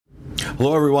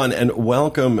Hello, everyone, and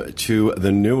welcome to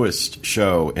the newest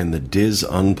show in the Diz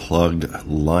Unplugged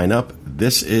lineup.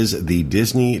 This is the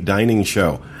Disney Dining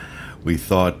Show. We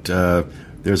thought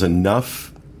there's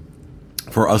enough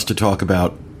for us to talk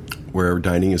about where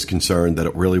dining is concerned that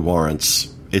it really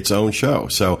warrants its own show.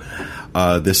 So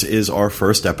this is our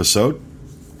first episode,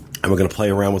 and we're going to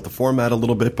play around with the format a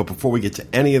little bit. But before we get to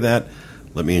any of that,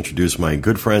 let me introduce my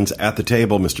good friends at the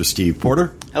table, Mr. Steve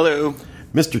Porter. Hello.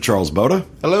 Mr. Charles Boda.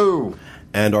 Hello.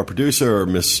 And our producer,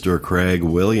 Mr. Craig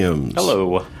Williams.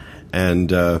 Hello. And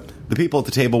the people at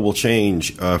the table will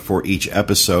change for each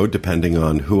episode, depending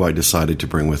on who I decided to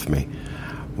bring with me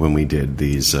when we did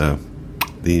these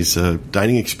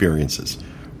dining experiences.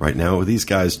 Right now, these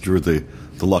guys drew the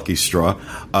lucky straw.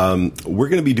 We're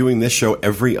going to be doing this show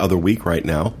every other week right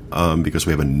now because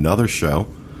we have another show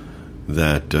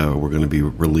that we're going to be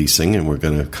releasing, and we're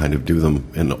going to kind of do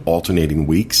them in alternating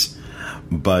weeks.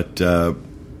 But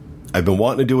I've been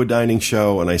wanting to do a dining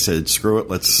show, and I said, screw it,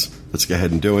 let's go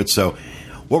ahead and do it. So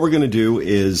what we're going to do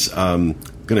is going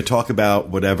to talk about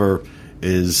whatever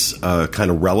is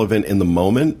kind of relevant in the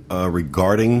moment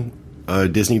regarding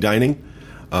Disney dining,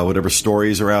 whatever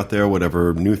stories are out there,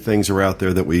 whatever new things are out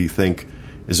there that we think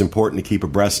is important to keep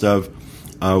abreast of.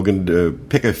 We're going to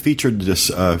pick a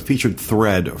featured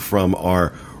thread from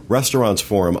our restaurants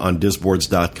forum on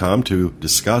disboards.com to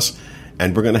discuss,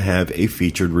 and we're going to have a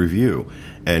featured review.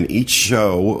 And each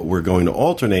show, we're going to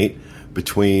alternate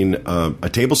between a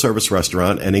table service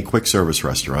restaurant and a quick service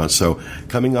restaurant. So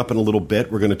coming up in a little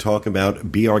bit, we're going to talk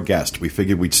about Be Our Guest. We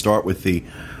figured we'd start with the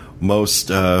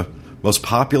most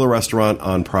popular restaurant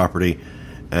on property.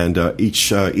 And for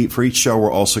each show,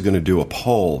 we're also going to do a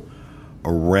poll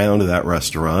around that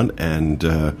restaurant. And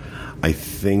I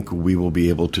think we will be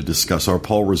able to discuss our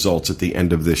poll results at the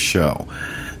end of this show.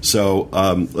 So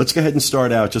let's go ahead and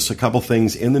start out. Just a couple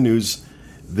things in the news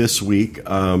this week.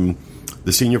 The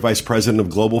Senior Vice President of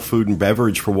Global Food and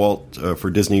Beverage for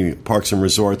Disney Parks and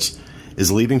Resorts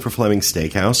is leaving for Fleming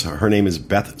Steakhouse. Her name is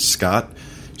Beth Scott.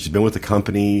 She's been with the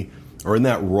company, or in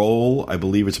that role, I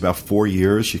believe it's about 4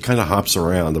 years. She kind of hops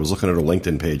around. I was looking at her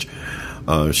LinkedIn page.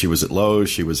 She was at Lowe's,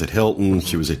 she was at Hilton,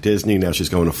 she was at Disney, now she's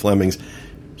going to Fleming's.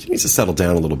 She needs to settle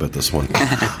down a little bit, this one.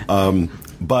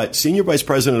 But Senior Vice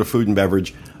President of Food and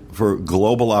Beverage for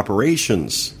Global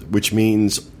Operations, which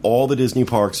means all the Disney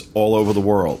parks all over the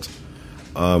world.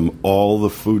 All the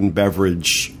food and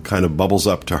beverage kind of bubbles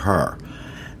up to her.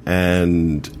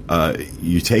 And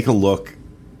you take a look,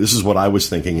 this is what I was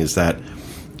thinking, is that,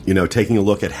 taking a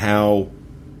look at how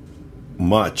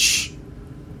much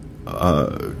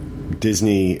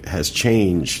Disney has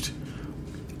changed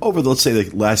over, let's say,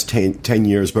 the last 10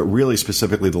 years, but really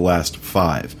specifically the last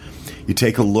 5. You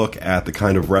take a look at the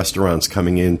kind of restaurants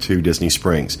coming into Disney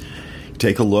Springs. You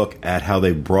take a look at how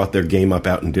they brought their game up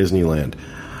out in Disneyland.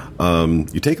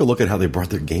 You take a look at how they brought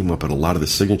their game up at a lot of the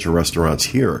signature restaurants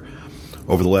here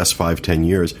over the last 5-10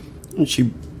 years. And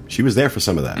she was there for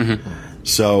some of that. Mm-hmm.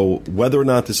 So whether or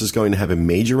not this is going to have a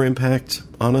major impact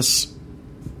on us,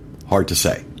 hard to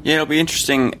say. Yeah, it'll be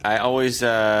interesting. I always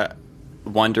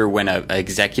wonder when an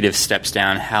executive steps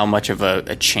down how much of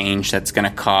a change that's going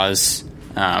to cause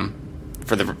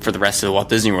for the rest of the Walt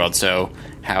Disney World. So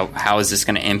how is this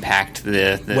going to impact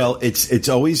the... Well, it's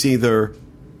always either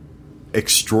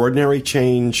extraordinary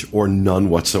change or none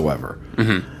whatsoever.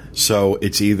 Mm-hmm. So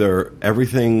it's either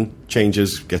everything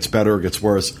changes, gets better, gets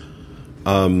worse,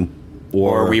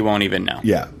 or we won't even know.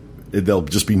 Yeah, there'll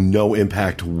just be no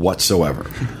impact whatsoever.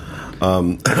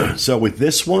 So with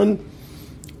this one,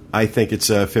 I think it's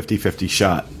a 50-50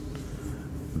 shot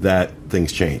that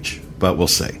things change, but we'll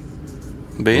see.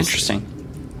 It'll be interesting.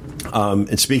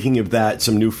 And speaking of that,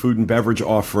 some new food and beverage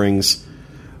offerings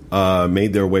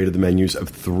made their way to the menus of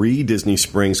 3 Disney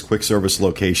Springs quick service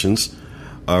locations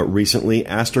recently: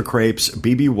 Astor Crepes,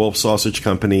 BB Wolf Sausage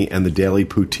Company, and the Daily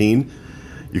Poutine.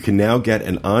 You can now get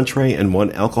an entree and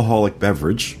 1 alcoholic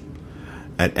beverage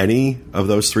at any of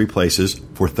those 3 places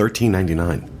for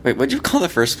 $13.99. Wait, what'd you call the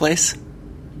first place?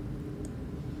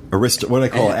 What do I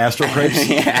call it? Astro Crepes?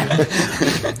 Yeah.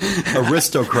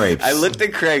 Aristo Crepes. I looked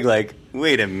at Craig like,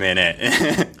 wait a minute.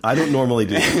 I don't normally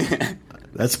do that.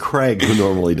 That's Craig who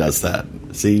normally does that.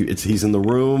 See, he's in the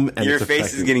room. And your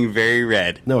face is getting very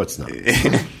red. No, it's not.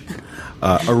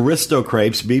 Aristo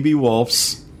Crepes, BB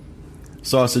Wolf's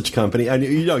Sausage Company. And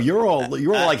you're all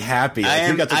like happy. Like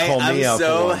you got to call me out. I'm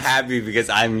so happy because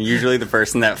I'm usually the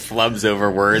person that flubs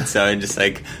over words. So I'm just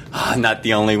like, I'm not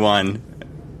the only one.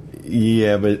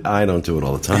 Yeah, but I don't do it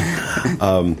all the time.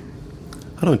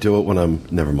 I don't do it when I'm...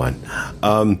 Never mind.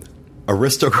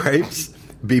 Aristo Crepes,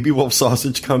 BB Wolf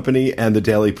Sausage Company, and the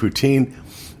Daily Poutine.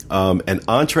 An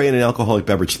entree and an alcoholic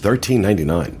beverage,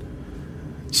 $13.99.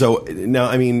 So now,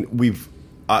 I mean,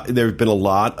 there have been a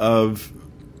lot of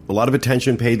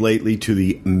attention paid lately to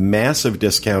the massive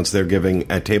discounts they're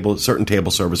giving at certain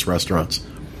table service restaurants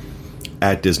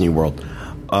at Disney World.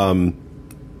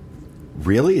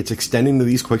 Really? It's extending to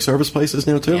these quick service places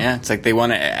now, too? Yeah, it's like they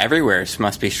want to... Everywhere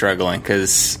must be struggling,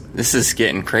 because this is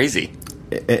getting crazy.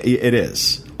 It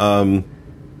is. Well,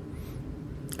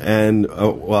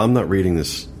 I'm not reading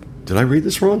this. Did I read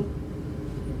this wrong?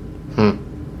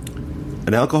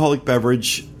 An alcoholic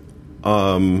beverage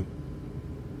and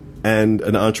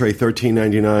an entree,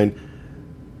 $13.99.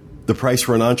 The price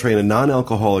for an entree and a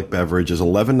non-alcoholic beverage is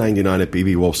 $11.99 at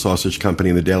BB Wolf Sausage Company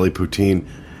and the Daily Poutine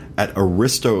at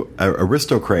Aristo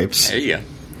Crepes. There you go.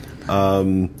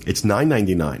 It's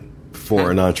 $9.99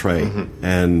 for an entree.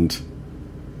 And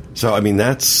so, I mean,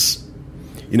 that's,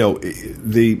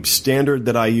 the standard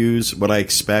that I use, what I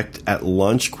expect at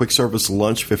lunch, quick service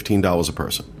lunch, $15 a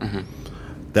person.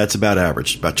 That's about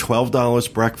average. About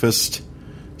 $12 breakfast,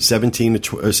 $17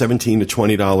 to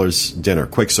 $20 dinner,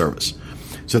 quick service.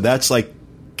 So that's like,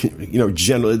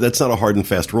 generally, that's not a hard and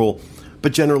fast rule,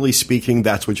 but generally speaking,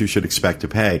 that's what you should expect to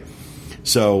pay.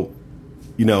 So,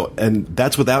 and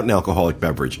that's without an alcoholic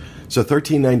beverage. So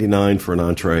 $13.99 for an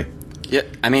entree. Yeah,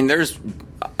 I mean, there's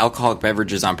alcoholic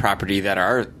beverages on property that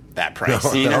are that price.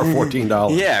 That are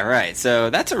 $14. Yeah, right. So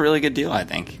that's a really good deal, I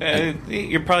think.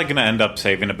 You're probably going to end up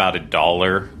saving about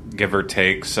 $1, give or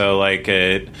take. So, like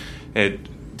at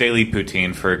Daily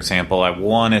Poutine, for example, I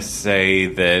want to say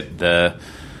that the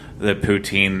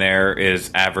poutine there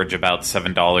is average about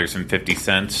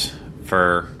 $7.50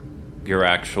 for your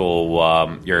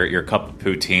actual your cup of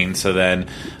poutine. So then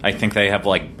I think they have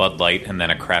like Bud Light and then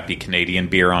a crappy Canadian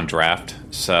beer on draft.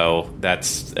 So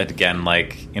that's again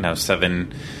like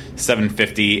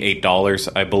 $7.50, $8,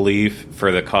 I believe,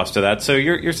 for the cost of that. So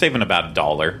you're saving about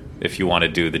 $1 if you want to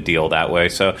do the deal that way.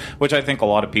 So which I think a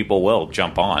lot of people will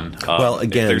jump on. Well,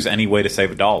 again, if there's any way to save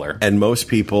 $1, and most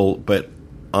people, but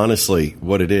honestly,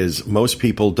 what it is, most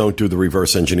people don't do the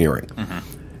reverse engineering.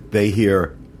 They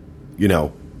hear,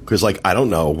 because I don't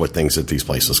know what things at these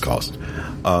places cost.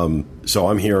 So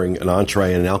I'm hearing an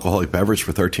entree and an alcoholic beverage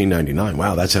for $13.99.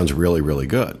 Wow, that sounds really, really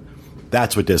good.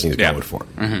 That's what Disney is going for.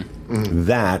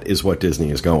 That is what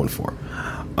Disney is going for.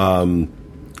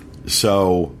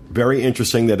 So very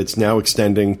interesting that it's now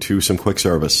extending to some quick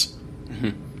service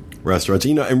restaurants.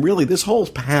 And really, this whole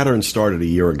pattern started a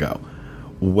year ago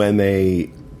when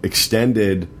they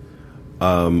extended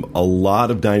a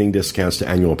lot of dining discounts to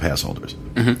annual pass holders.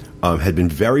 Had been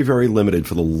very, very limited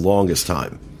for the longest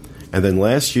time. And then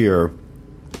last year,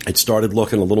 it started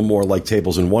looking a little more like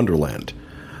Tables in Wonderland.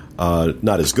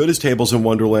 Not as good as Tables in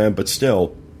Wonderland, but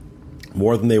still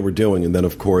more than they were doing. And then,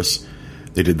 of course,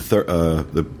 they did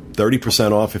the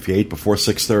 30% off if you ate before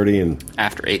 6:30 and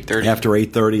after 8:30. After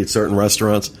 8:30 at certain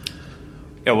restaurants.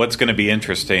 Yeah, what's going to be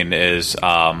interesting is,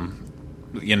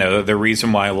 the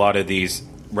reason why a lot of these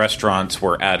restaurants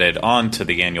were added on to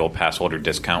the annual pass holder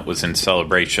discount was in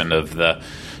celebration of the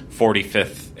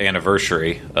 45th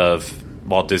anniversary of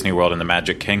Walt Disney World and the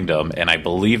Magic Kingdom, and I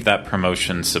believe that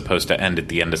promotion's supposed to end at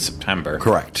the end of September.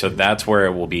 Correct. So that's where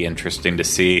it will be interesting to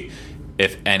see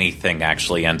if anything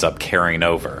actually ends up carrying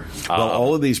over. Well,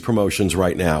 all of these promotions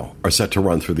right now are set to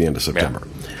run through the end of September.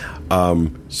 Yeah.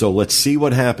 So let's see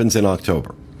what happens in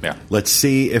October. Yeah. Let's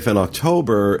see if in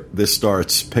October this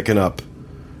starts picking up,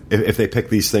 if they pick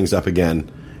these things up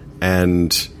again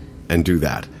and do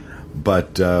that.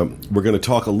 But we're going to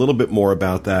talk a little bit more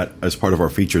about that as part of our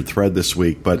featured thread this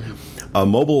week. But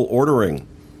mobile ordering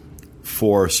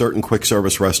for certain quick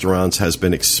service restaurants has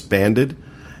been expanded.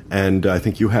 And I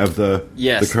think you have the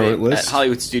current list. At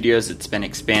Hollywood Studios, it's been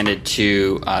expanded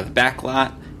to the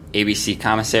Backlot, ABC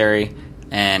Commissary,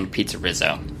 and Pizza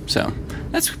Rizzo. So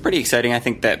that's pretty exciting. I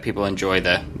think that people enjoy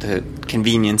the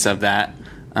convenience of that.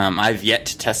 I've yet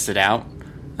to test it out.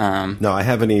 No, I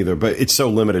haven't either, but it's so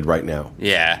limited right now.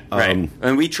 Yeah, right.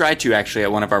 And we tried to actually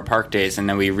at one of our park days, and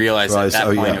then we realized at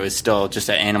that point it was still just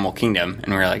at Animal Kingdom,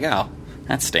 and we were like, oh,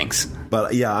 that stinks.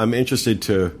 But yeah, I'm interested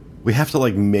to... We have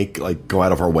to go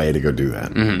out of our way to go do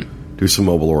that. Do some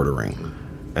mobile ordering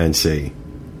and see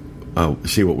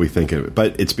what we think of it.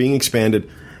 But it's being expanded,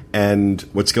 and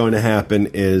what's going to happen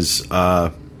is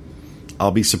I'll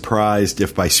be surprised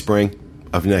if by spring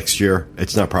of next year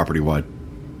it's not property-wide,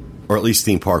 or at least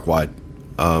theme park-wide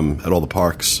at all the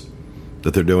parks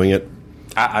that they're doing it.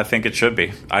 I think it should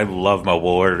be. I love mobile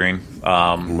ordering.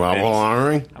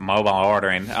 Mobile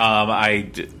ordering.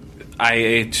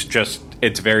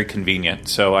 It's very convenient.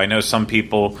 So I know some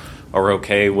people are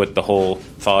okay with the whole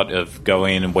thought of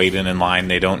going and waiting in line.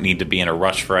 They don't need to be in a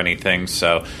rush for anything,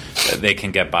 so they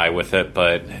can get by with it.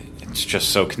 But it's just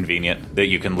so convenient that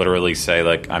you can literally say,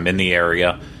 like, I'm in the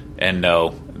area, and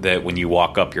know that when you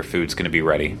walk up, your food's going to be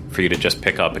ready for you to just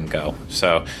pick up and go.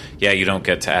 So, yeah, you don't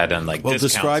get to add in, like, discounts. Well,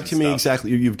 describe to me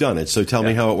exactly. You've done it, so tell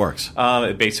me how it works.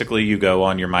 Basically, you go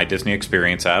on your My Disney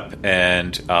Experience app,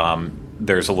 and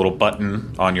there's a little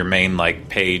button on your main, like,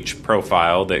 page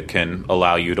profile that can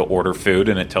allow you to order food,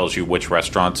 and it tells you which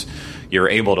restaurants you're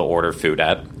able to order food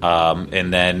at.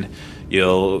 And then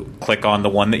you'll click on the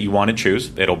one that you want to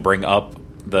choose. It'll bring up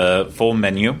the full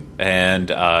menu,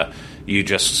 and you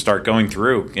just start going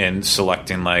through and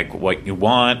selecting, like, what you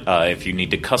want. If you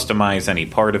need to customize any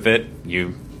part of it,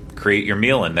 you create your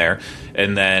meal in there.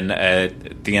 And then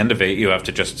at the end of it, you have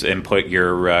to just input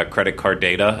your credit card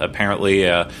data.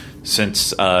 Apparently,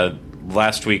 since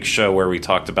last week's show where we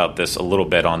talked about this a little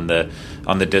bit on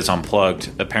the Diz Unplugged,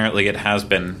 apparently it has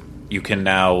been, you can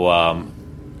now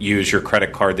use your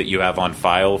credit card that you have on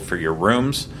file for your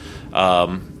rooms.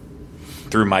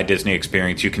 Through My Disney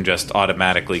Experience, you can just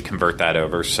automatically convert that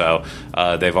over. So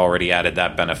they've already added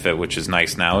that benefit, which is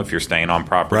nice now if you're staying on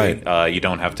property. Right. You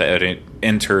don't have to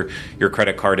enter your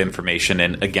credit card information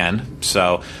in again.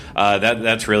 So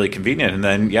that's really convenient. And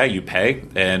then, you pay.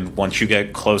 And once you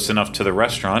get close enough to the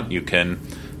restaurant, you can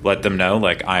let them know,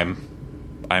 like, I'm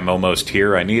almost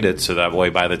here, I need it. So that way,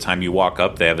 by the time you walk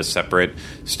up, they have a separate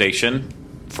station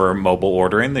for mobile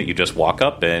ordering that you just walk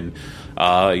up and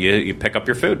you pick up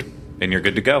your food. And you're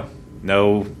good to go.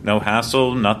 No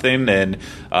hassle, nothing. And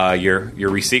your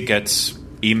receipt gets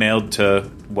emailed to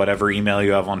whatever email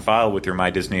you have on file with your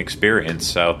My Disney Experience.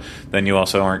 So then you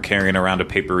also aren't carrying around a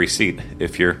paper receipt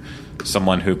if you're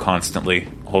someone who constantly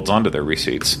holds on to their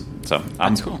receipts. So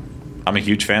That's cool. I'm a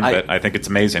huge fan of it. I think it's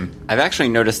amazing. I've actually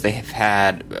noticed they have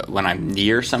had, when I'm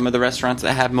near some of the restaurants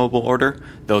that have mobile order,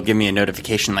 they'll give me a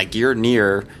notification like, you're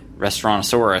near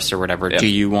Restaurantosaurus or whatever. Yep. Do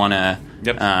you want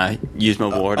to use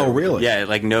mobile order? Oh, really? Yeah, it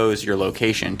like knows your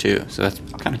location too. So that's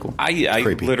kind of cool. I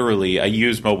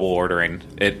use mobile ordering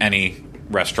at any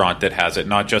restaurant that has it,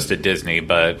 not just at Disney,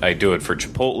 but I do it for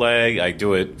Chipotle. I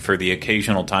do it for the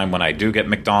occasional time when I do get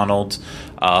McDonald's.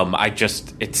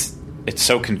 It's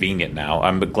so convenient now.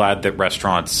 I'm glad that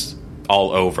restaurants all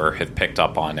over have picked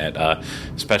up on it,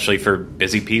 especially for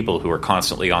busy people who are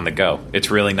constantly on the go.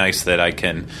 It's really nice that I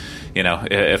can,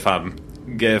 if I'm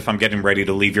getting ready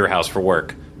to leave your house for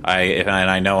work, and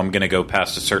I know I'm going to go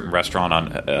past a certain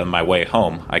restaurant on my way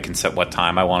home, I can set what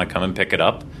time I want to come and pick it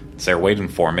up. It's there waiting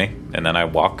for me, and then I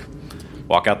walk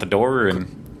out the door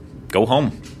and go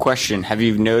home. Question: have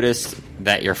you noticed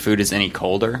that your food is any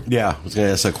colder? Yeah, I was going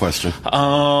to ask that question.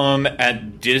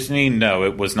 At Disney, no,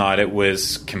 it was not. It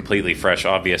was completely fresh.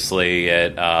 Obviously,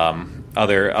 at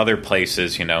other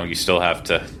places, you still have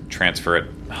to transfer it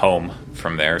home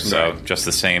from there. So right. Just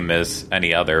the same as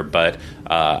any other. But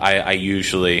I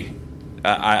usually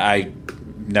I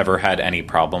never had any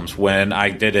problems when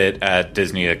I did it at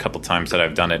Disney. A couple times that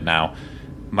I've done it now,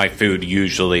 my food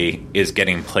usually is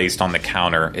getting placed on the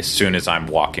counter as soon as I'm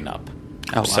walking up.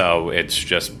 Oh, wow. So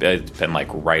it's been like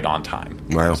right on time.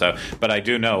 Wow. So, but I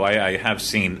do know I have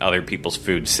seen other people's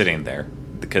food sitting there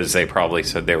because they probably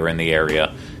said they were in the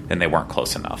area and they weren't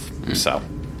close enough. So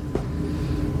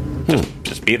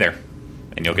just be there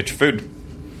and you'll get your food.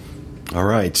 All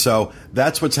right. So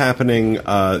that's what's happening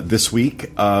this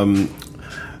week.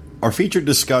 Our featured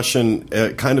discussion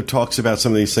kind of talks about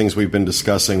some of these things we've been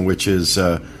discussing, which is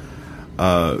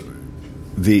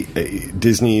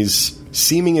Disney's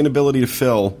seeming inability to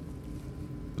fill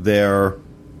their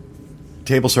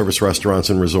table service restaurants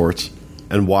and resorts,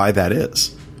 and why that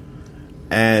is.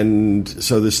 And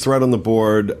so this thread on the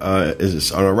board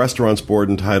is on a restaurants board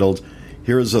entitled,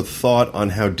 "Here's a thought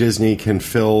on how Disney can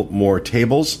fill more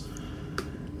tables."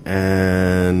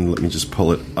 And let me just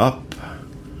pull it up,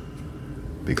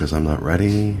 because I'm not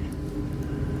ready.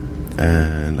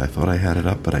 And I thought I had it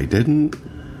up, but I didn't.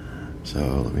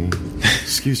 So let me...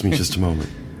 excuse me just a moment.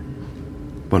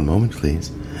 One moment,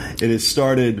 please. It is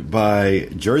started by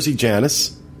Jersey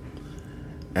Janice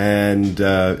and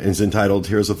is entitled,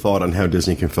 "Here's a thought on how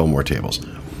Disney can fill more tables."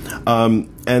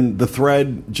 And the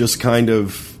thread just kind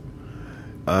of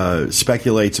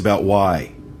speculates about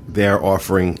why they're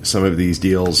offering some of these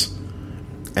deals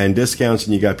and discounts,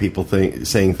 and you got people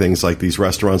saying things like these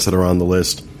restaurants that are on the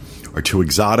list are too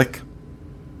exotic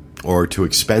or too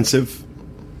expensive.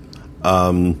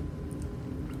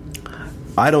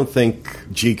 I don't think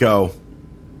Jiko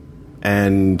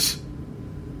and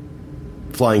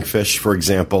Flying Fish, for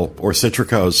example, or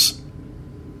Citricos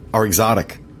are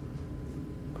exotic.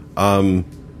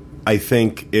 I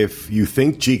think if you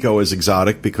think Chico is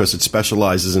exotic because it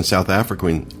specializes in South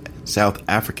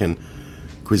African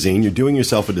cuisine, you're doing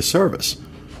yourself a disservice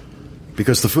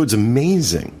because the food's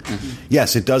amazing. Mm-hmm.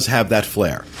 Yes, it does have that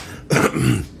flair,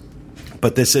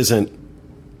 but this isn't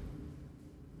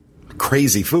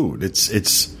crazy food.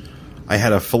 It's. I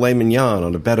had a filet mignon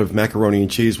on a bed of macaroni and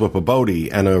cheese with a boaty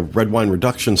and a red wine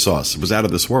reduction sauce. It was out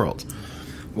of this world.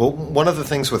 Well, one of the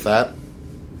things with that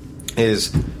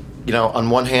is, on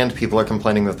one hand, people are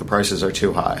complaining that the prices are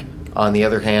too high. On the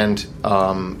other hand,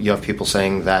 you have people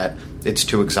saying that it's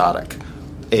too exotic.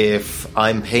 If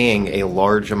I'm paying a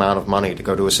large amount of money to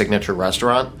go to a signature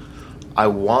restaurant, I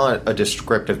want a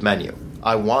descriptive menu.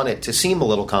 I want it to seem a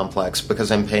little complex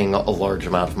because I'm paying a large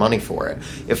amount of money for it.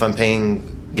 If I'm paying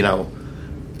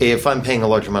a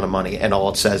large amount of money and all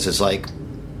it says is like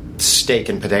steak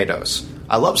and potatoes,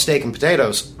 I love steak and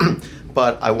potatoes,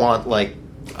 but I want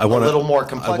a little more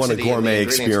complexity. I want a gourmet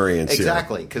experience.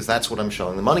 Exactly, because that's what I'm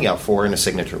showing the money out for in a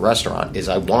signature restaurant. Is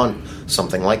I want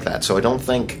something like that. So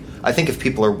I think if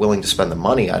people are willing to spend the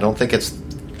money, I don't think it's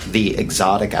the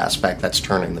exotic aspect that's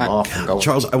turning them off. And going.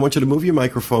 Charles, I want you to move your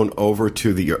microphone over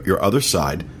to your other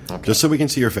side, just so we can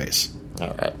see your face. All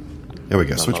right. There we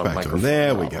go. Switch back to him.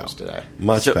 There we go. Today.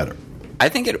 Much better. I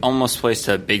think it almost plays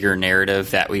to a bigger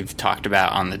narrative that we've talked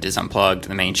about on the Diz Unplugged,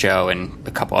 the main show, and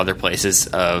a couple other places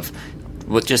of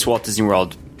just Walt Disney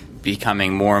World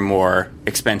becoming more and more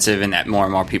expensive and that more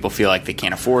and more people feel like they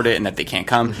can't afford it and that they can't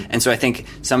come. Mm-hmm. And so I think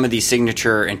some of these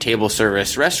signature and table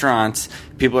service restaurants,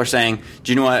 people are saying,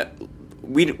 do you know what?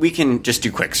 We can just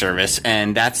do quick service,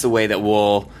 and that's the way that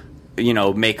we'll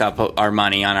make up our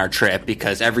money on our trip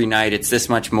because every night it's this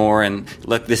much more, and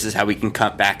look, this is how we can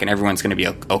cut back, and everyone's going to be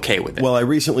okay with it. Well, I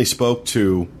recently spoke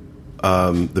to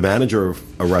the manager of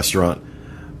a restaurant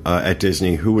at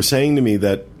Disney who was saying to me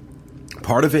that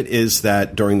part of it is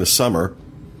that during the summer,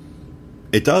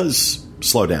 it does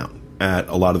slow down at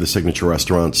a lot of the signature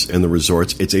restaurants in the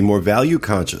resorts. It's a more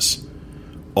value-conscious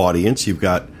audience. You've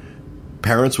got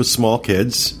parents with small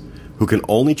kids who can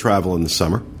only travel in the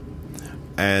summer.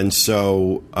 And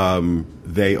so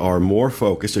they are more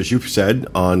focused, as you've said,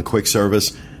 on quick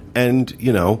service and,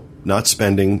 not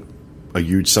spending a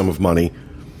huge sum of money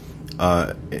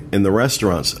in the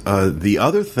restaurants. The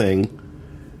other thing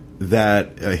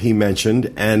that he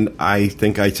mentioned, and I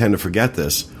think I tend to forget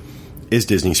this, is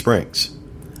Disney Springs.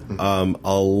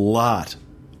 A lot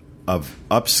of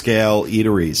upscale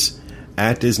eateries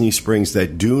at Disney Springs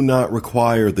that do not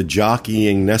require the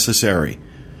jockeying necessary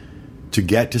to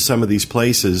get to some of these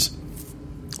places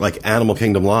like Animal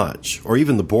Kingdom Lodge or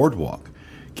even the Boardwalk.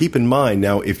 Keep in mind,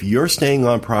 now, if you're staying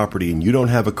on property and you don't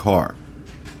have a car,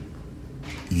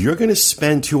 you're going to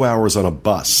spend 2 hours on a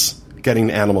bus getting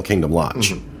to Animal Kingdom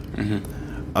Lodge. Mm-hmm.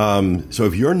 Mm-hmm. So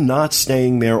if you're not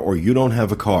staying there or you don't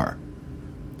have a car,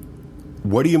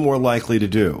 what are you more likely to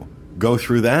do? Go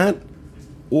through that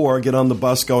or get on the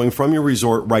bus going from your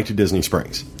resort right to Disney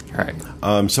Springs? Right.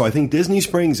 So I think Disney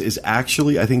Springs is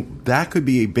actually, I think that could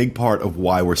be a big part of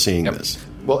why we're seeing this.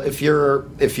 Well, if you're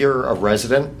a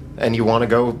resident and you want to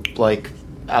go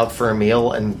out for a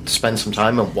meal and spend some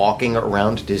time and walking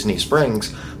around Disney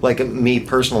Springs, like me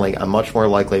personally, I'm much more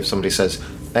likely if somebody says,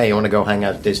 hey, you want to go hang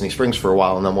out at Disney Springs for a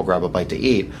while and then we'll grab a bite to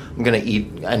eat, I'm going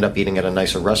to end up eating at a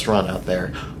nicer restaurant out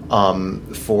there.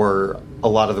 For a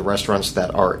lot of the restaurants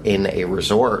that are in a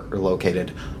resort or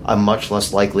located, I'm much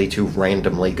less likely to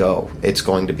randomly go. It's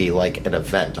going to be like an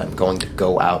event. I'm going to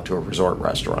go out to a resort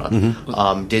restaurant.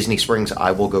 Mm-hmm. Disney Springs,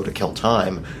 I will go to kill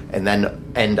time and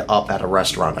then end up at a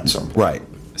restaurant at some point. Right.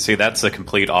 See, that's the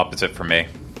complete opposite for me.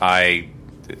 I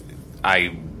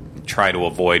try to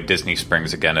avoid Disney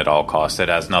Springs again at all costs. It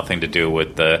has nothing to do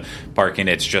with the parking.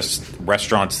 It's just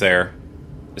restaurants there,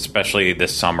 especially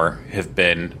this summer, have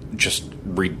been just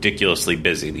ridiculously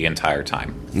busy the entire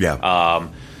time. Yeah.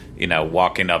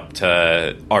 Walking up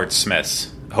to Art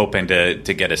Smith's, hoping to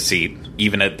get a seat,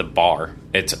 even at the bar.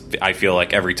 I feel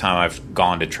like every time I've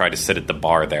gone to try to sit at the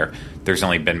bar there's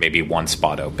only been maybe one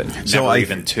spot open, never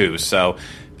even two. So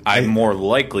I'm more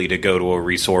likely to go to a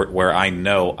resort where I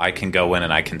know I can go in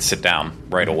and I can sit down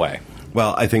right away.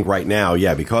 Well, I think right now,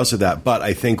 yeah, because of that. But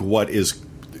I think what is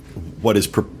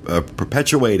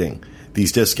perpetuating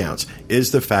these discounts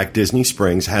is the fact Disney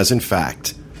Springs has, in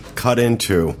fact, cut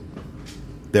into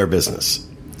their business.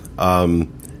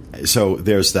 So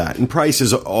there's that. And price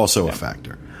is also a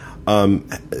factor.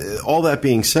 All that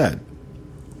being said,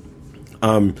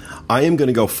 I am going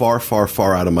to go far, far,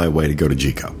 far out of my way to go to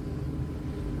Chico.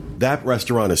 That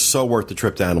restaurant is so worth the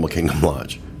trip to Animal Kingdom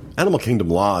Lodge. Animal Kingdom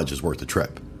Lodge is worth the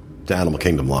trip to Animal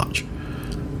Kingdom Lodge.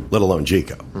 let alone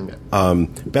Jico.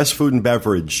 Best food and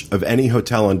beverage of any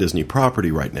hotel on Disney property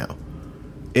right now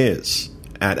is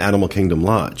at Animal Kingdom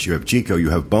Lodge. You have Jico, you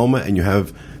have Boma, and you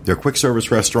have their quick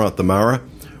service restaurant, the Mara,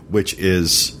 which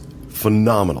is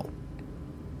phenomenal.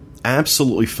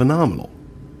 Absolutely phenomenal.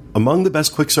 Among the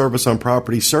best quick service on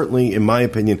property, certainly, in my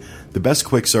opinion, the best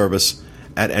quick service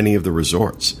at any of the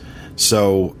resorts.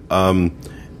 So,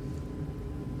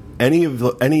 any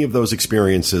of those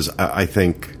experiences, I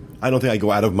don't think I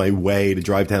go out of my way to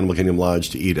drive to Animal Kingdom Lodge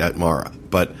to eat at Mara,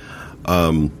 but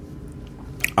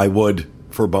I would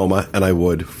for Boma, and I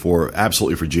would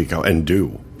absolutely for Jico, and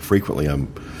do frequently.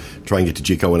 I'm trying to get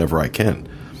to Jico whenever I can.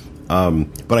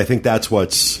 But I think that's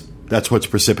what's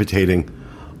precipitating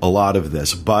a lot of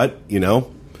this. But,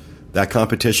 that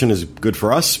competition is good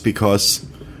for us because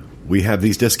we have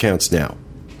these discounts now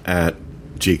at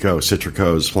Jico,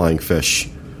 Citrico's, Flying Fish,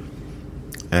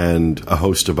 and a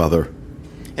host of other.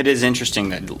 It is interesting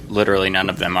that literally none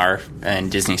of them are in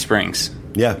Disney Springs.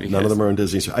 Yeah, none of them are in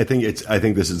Disney. I think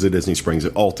this is the Disney Springs.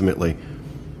 Ultimately,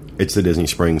 it's the Disney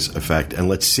Springs effect. And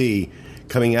let's see,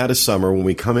 coming out of summer, when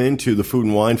we come into the Food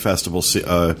and Wine Festival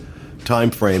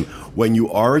time frame, when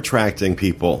you are attracting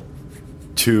people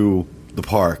to the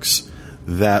parks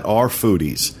that are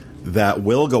foodies, that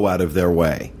will go out of their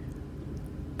way.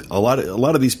 A lot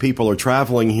of these people are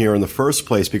traveling here in the first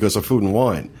place because of Food and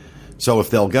Wine. So if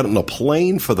they'll get on a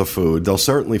plane for the food, they'll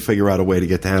certainly figure out a way to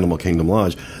get to Animal Kingdom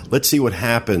Lodge. Let's see what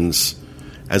happens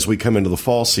as we come into the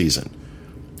fall season.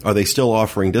 Are they still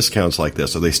offering discounts like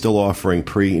this? Are they still offering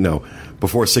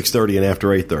before 6:30 and after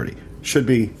 8:30? Should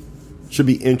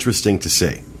be interesting to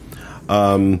see.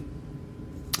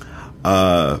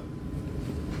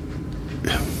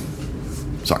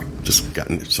 Sorry,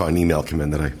 just saw an email come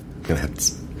in that I'm going to have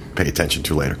to pay attention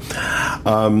to later.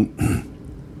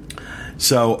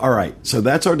 So, all right. So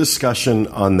that's our discussion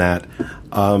on that.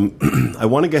 I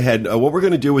want to go ahead. What we're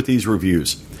going to do with these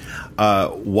reviews,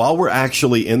 while we're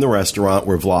actually in the restaurant,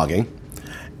 we're vlogging,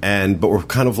 but we're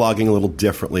kind of vlogging a little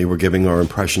differently. We're giving our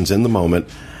impressions in the moment.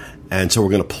 And so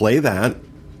we're going to play that,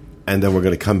 and then we're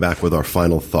going to come back with our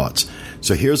final thoughts.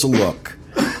 So here's a look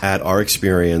at our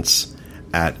experience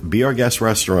at Be Our Guest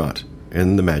Restaurant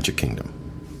in the Magic Kingdom.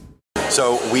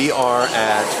 So we are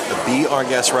at the Be Our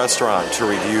Guest Restaurant to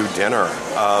review dinner.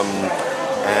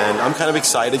 And I'm kind of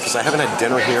excited because I haven't had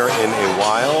dinner here in a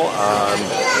while.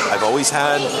 I've always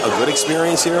had a good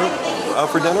experience here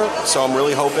for dinner, so I'm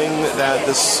really hoping that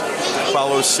this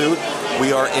follows suit.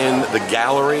 We are in the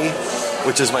gallery,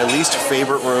 which is my least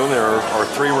favorite room. There are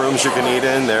 3 rooms you can eat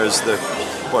in. There's the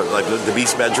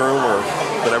Beast bedroom or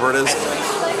whatever it is,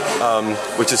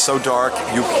 which is so dark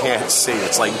you can't see.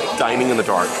 It's like dining in the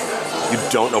dark. You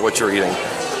don't know what you're eating.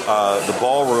 The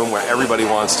ballroom where everybody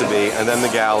wants to be, and then the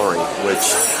gallery, which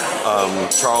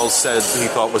Charles said he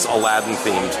thought was Aladdin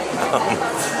themed.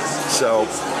 So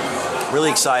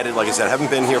really excited. Like I said, I haven't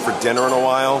been here for dinner in a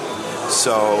while.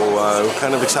 So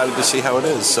kind of excited to see how it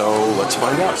is. So let's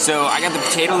find out. So I got the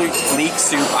potato leek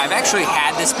soup. I've actually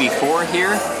had this before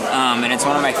here, and it's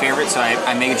one of my favorites, so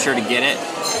I made sure to get it.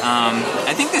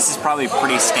 I think this is probably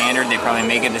pretty standard. They probably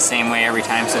make it the same way every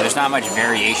time, so there's not much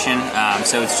variation.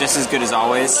 So it's just as good as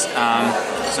always.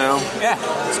 So yeah,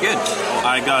 it's good.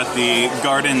 I got the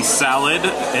garden salad,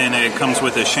 and it comes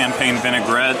with a champagne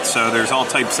vinaigrette. So there's all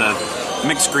types of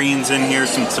mixed greens in here,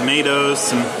 some tomatoes,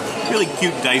 some really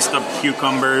cute diced up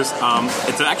cucumbers.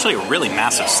 It's actually a really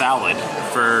massive salad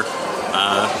for,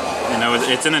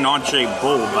 it's in an odd-shaped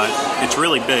bowl, but it's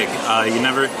really big. You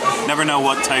never know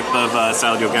what type of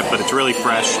salad you'll get, but it's really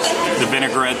fresh. The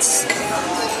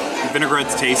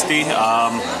vinaigrette's tasty.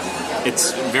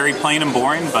 It's very plain and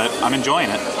boring, but I'm enjoying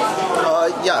it.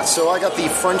 So I got the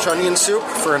French onion soup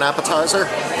for an appetizer,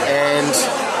 and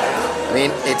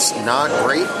it's not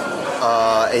great.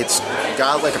 It's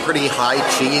got like a pretty high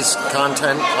cheese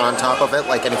content on top of it,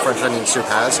 like any French onion soup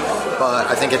has, but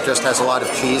I think it just has a lot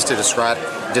of cheese to distract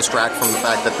from the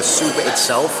fact that the soup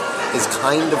itself is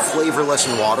kind of flavorless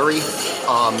and watery,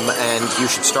 and you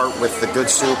should start with the good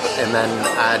soup and then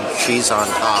add cheese on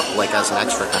top, like as an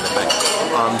extra kind of thing.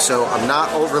 So I'm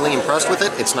not overly impressed with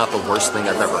it. It's not the worst thing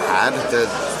I've ever had.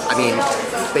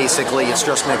 Basically, it's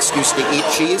just an excuse to eat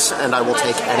cheese, and I will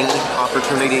take any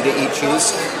opportunity to eat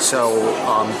cheese, so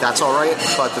that's all right.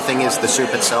 But the thing is, the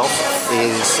soup itself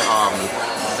is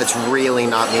it's really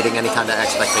not meeting any kind of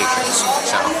expectations,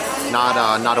 so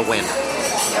not a win.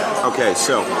 Okay,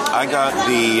 so I got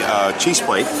the cheese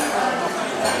plate,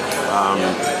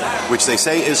 which they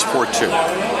say is for 2.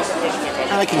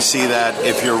 And I can see that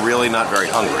if you're really not very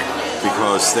hungry,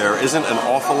 because there isn't an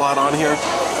awful lot on here.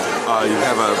 You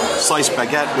have a sliced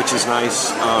baguette, which is nice.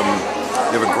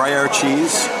 You have a Gruyere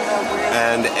cheese,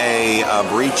 and a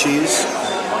brie cheese.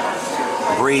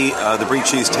 The brie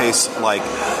cheese tastes like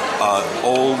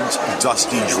old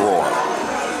dusty drawer.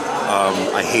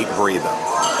 I hate brie though.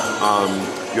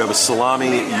 You have a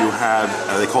salami. You have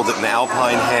they called it an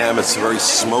Alpine ham. It's a very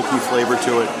smoky flavor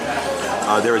to it.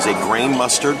 There is a grain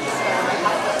mustard,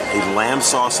 a lamb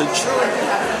sausage,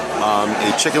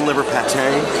 a chicken liver pate,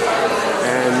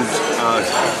 and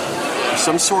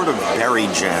some sort of berry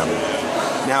jam.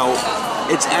 Now,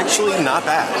 it's actually not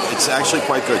bad. It's actually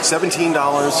quite good. $17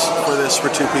 for this for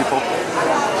two people.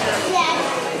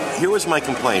 Here was my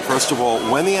complaint. First of all,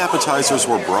 when the appetizers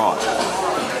were brought,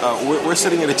 we're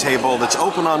sitting at a table that's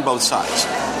open on both sides.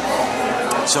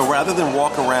 So rather than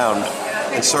walk around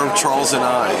and serve Charles and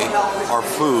I our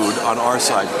food on our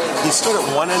side, he stood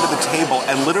at one end of the table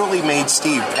and literally made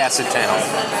Steve pass it down,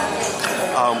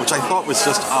 which I thought was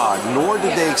just odd. Nor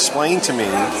did they explain to me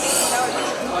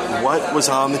what was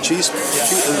on the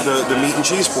the meat and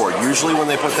cheese board. Usually when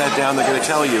they put that down, they're going to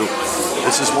tell you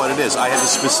this is what it is. I had to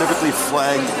specifically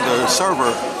flag the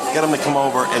server, get him to come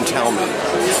over and tell me,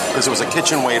 because it was a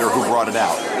kitchen waiter who brought it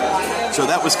out. So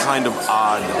that was kind of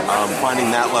odd.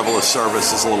 Finding that level of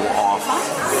service is a little off.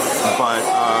 But,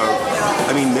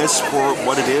 I mean, this for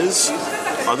what it is,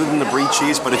 other than the brie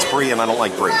cheese, but it's brie and I don't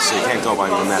like brie, so you can't go by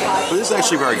on that. But this is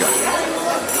actually very good.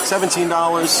 $17.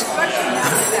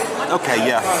 Okay,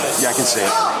 yeah, I can see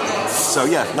it. So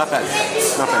yeah, not bad.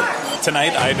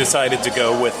 Tonight I decided to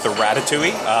go with the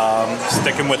ratatouille,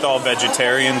 sticking with all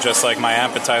vegetarian, just like my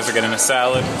appetizer, getting a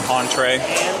salad, entree,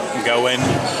 go in,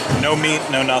 no meat,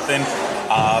 no nothing.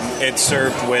 It's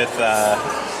served with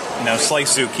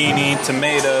sliced zucchini,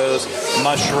 tomatoes,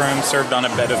 mushrooms, served on a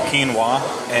bed of quinoa,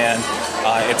 and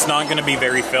it's not going to be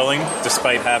very filling,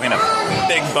 despite having a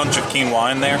big bunch of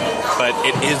quinoa in there, but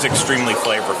it is extremely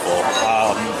flavorful.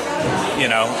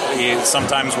 You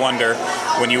sometimes wonder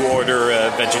when you order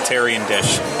a vegetarian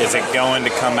dish, is it going to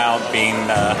come out being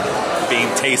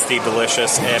tasty,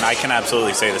 delicious? And I can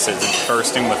absolutely say this is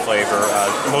bursting with flavor,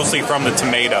 mostly from the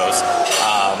tomatoes.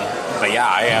 But yeah,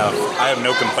 I have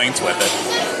no complaints with it.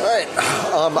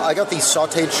 All right, I got these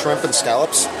sautéed shrimp and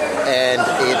scallops, and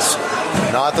it's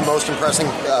not the most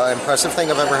impressive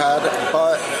thing I've ever had,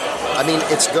 but I mean,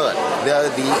 it's good.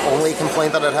 The only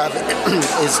complaint that I'd have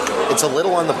is it's a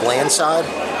little on the bland side,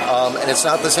 and it's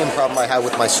not the same problem I had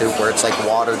with my soup where it's like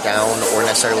watered down or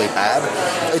necessarily bad.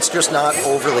 It's just not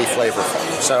overly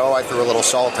flavorful, so I threw a little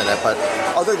salt in it. But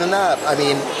other than that, I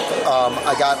mean,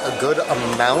 I got a good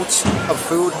amount of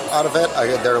food out of it.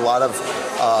 There are a lot of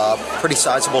pretty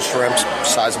sizable shrimps,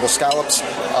 sizable scallops.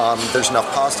 There's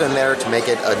enough pasta in there to make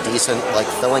it a decent,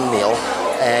 filling meal.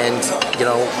 And,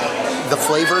 the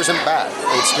flavor isn't bad.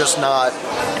 It's just not,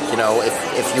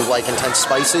 if you like intense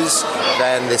spices,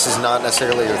 then this is not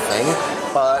necessarily your thing.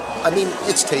 But, I mean,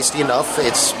 it's tasty enough.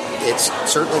 It's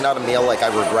certainly not a meal I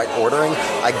regret ordering.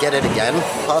 I get it again,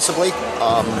 possibly.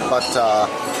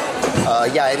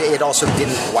 It also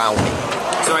didn't wow me.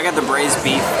 So I got the braised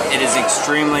beef. It is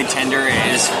extremely tender. It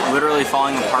is literally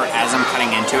falling apart as I'm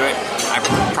cutting into it. I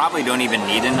probably don't even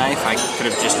need a knife. I could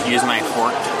have just used my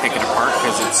fork to pick it apart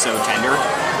because it's so tender.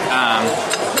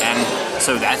 And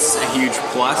so that's a huge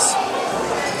plus.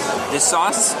 This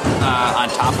sauce on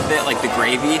top of it, the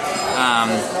gravy,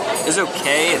 is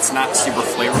okay. It's not super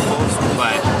flavorful,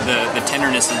 but the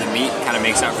tenderness of the meat kind of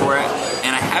makes up for it.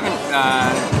 And I haven't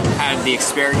had the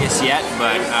asparagus yet,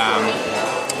 but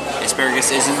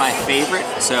asparagus isn't my favorite,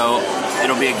 so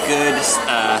it'll be a good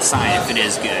sign if it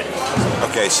is good.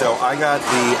 Okay, so I got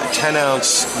the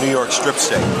 10-ounce New York strip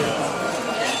steak.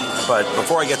 But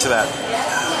before I get to that,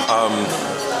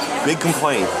 big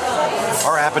complaint.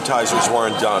 Our appetizers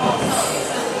weren't done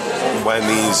when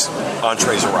these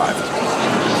entrees arrived,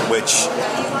 which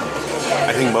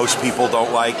I think most people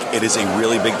don't like. It is a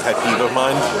really big pet peeve of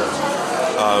mine.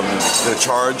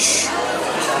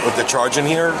 With the charge in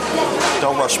here,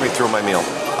 don't rush me through my meal.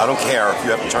 I don't care if you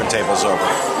have to turn tables over.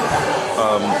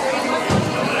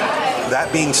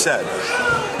 That being said,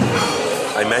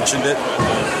 I mentioned it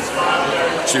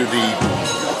to the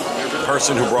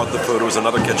person who brought the food. It was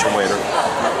another kitchen waiter.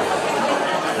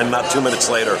 And not 2 minutes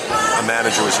later, a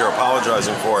manager was here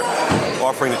apologizing for it,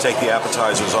 offering to take the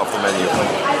appetizers off the menu,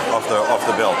 off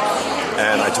the bill.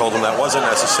 And I told him that wasn't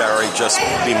necessary. Just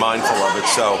be mindful of it.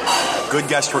 So, good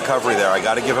guest recovery there. I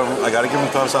got to give him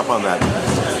thumbs up on that.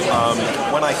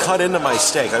 When I cut into my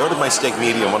steak, I ordered my steak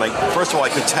medium. First of all, I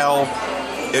could tell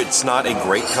it's not a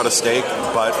great cut of steak,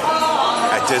 but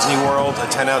at Disney World, a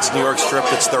 10-ounce New York strip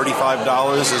that's $35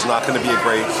 is not going to be a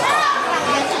great cut.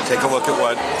 Take a look at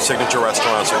what signature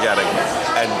restaurants are getting.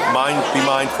 And be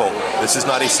mindful, this is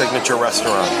not a signature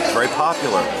restaurant. It's very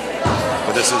popular,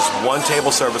 but this is one table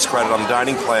service credit on the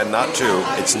dining plan, not two.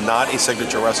 It's not a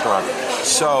signature restaurant.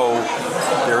 So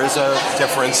there is a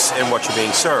difference in what you're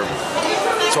being served.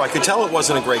 So I could tell it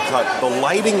wasn't a great cut. The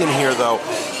lighting in here, though,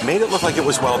 made it look like it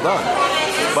was well done.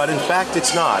 But in fact,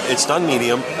 it's not. It's done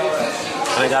medium.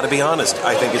 And I got to be honest,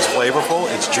 I think it's flavorful,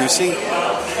 it's juicy,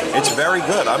 it's very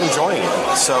good. I'm enjoying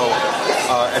it. So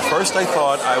at first I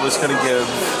thought I was going to give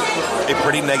a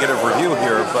pretty negative review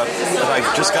here, but I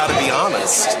just got to be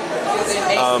honest,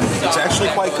 it's actually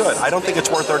quite good. I don't think it's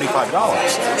worth $35,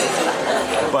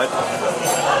 but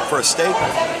for a steak,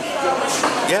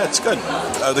 yeah, it's good.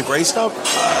 The gray stuff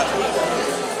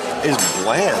is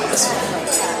bland.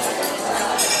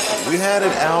 We had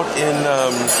it out in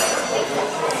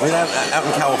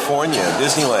California,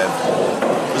 Disneyland.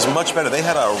 It was much better. They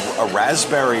had a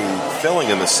raspberry filling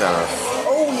in the center.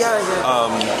 Oh, yeah.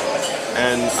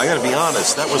 And I got to be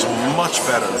honest, that was much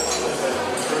better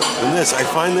than this. I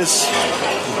find this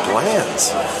bland.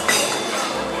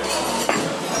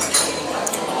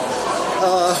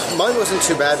 Mine wasn't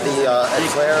too bad. The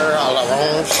eclair à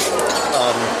l'orange.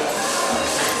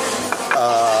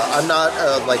 I'm not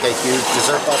like a huge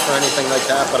dessert buff or anything like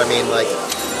that, but I mean, like,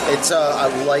 it's I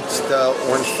liked the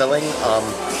orange filling.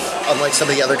 Unlike some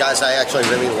of the other guys, I actually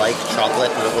really like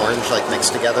chocolate and orange like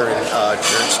mixed together in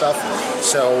dessert stuff.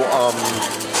 So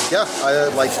yeah, I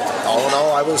like all in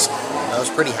all, I was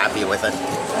pretty happy with it.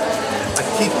 I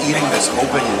keep eating this,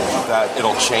 hoping that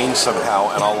it'll change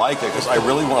somehow, and I'll like it because I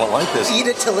really want to like this. Eat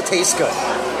it till it tastes good.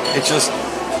 It just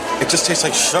tastes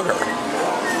like sugar.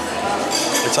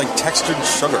 It's like textured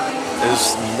sugar.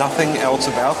 There's nothing else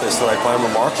about this that I find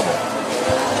remarkable.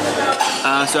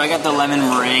 So I got the lemon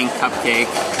meringue cupcake.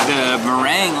 The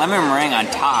lemon meringue on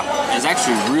top is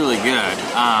actually really good.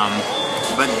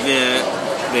 But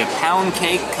the pound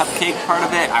cake cupcake part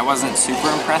of it, I wasn't super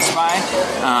impressed by.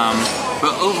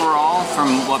 But overall,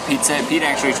 from what Pete said, Pete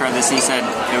actually tried this and he said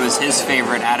it was his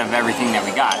favorite out of everything that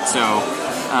we got. So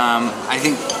I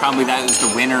think probably that was the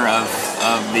winner of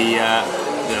the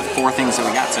 4 things that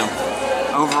we got. So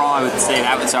overall, I would say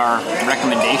that was our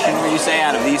recommendation, would you say,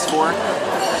 out of these 4?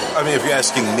 I mean, if you're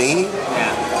asking me,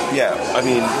 yeah. I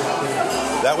mean,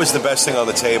 that was the best thing on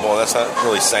the table. That's not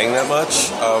really saying that much,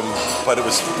 but it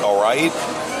was all right.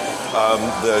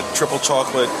 The triple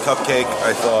chocolate cupcake,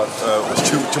 I thought, was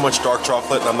too much dark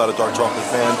chocolate, and I'm not a dark chocolate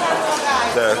fan.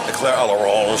 The eclair à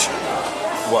l'orange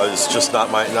was just not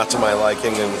to my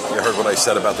liking, and you heard what I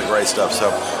said about the gray stuff,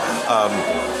 so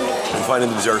I'm finding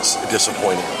the desserts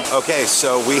disappointing. Okay,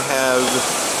 so we have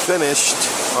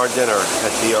finished our dinner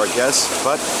at Be Our Guest,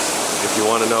 but if you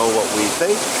want to know what we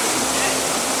think,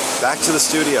 back to the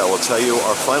studio. We'll tell you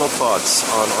our final thoughts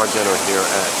on our dinner here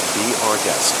at Be Our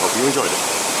Guest. Hope you enjoyed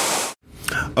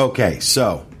it. Okay,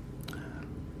 so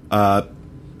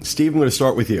Steve, I'm going to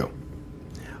start with you.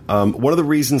 One of the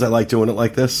reasons I like doing it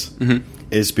like this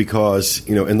is because,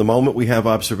 in the moment we have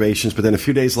observations, but then a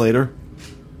few days later,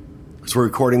 because we're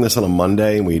recording this on a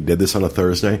Monday and we did this on a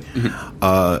Thursday,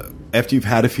 after you've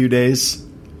had a few days,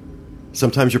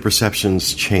 sometimes your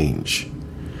perceptions change.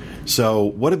 So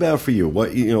what about for you?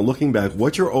 What looking back,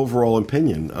 what's your overall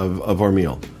opinion of our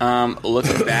meal?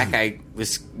 Looking back,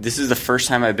 this is the first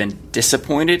time I've been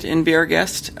disappointed in Be Our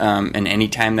Guest, and any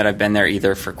time that I've been there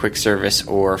either for quick service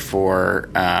or for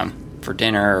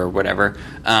dinner or whatever.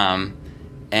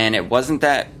 And it wasn't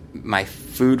that my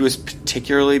food was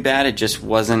particularly bad, it just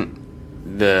wasn't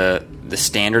the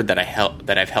standard that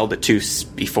I've held it to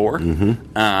before.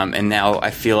 And now I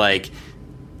feel like,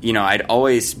 I'd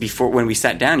always, before when we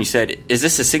sat down, you said, "Is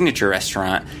this a signature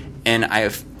restaurant?" And I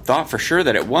thought for sure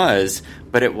that it was,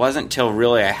 but it wasn't till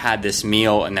really I had this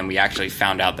meal and then we actually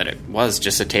found out that it was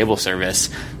just a table service,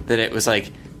 that it was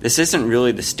like, this isn't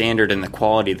really the standard and the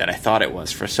quality that I thought it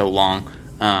was for so long.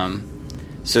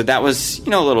 So that was,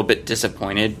 a little bit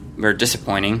disappointing.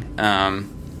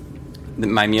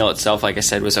 My meal itself, like I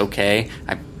said, was okay.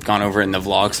 I've gone over it in the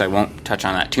vlog, so I won't touch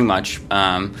on that too much.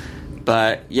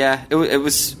 But yeah, it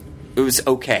was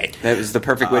okay. That was the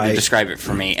perfect way to describe it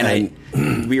for me.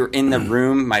 And we were in the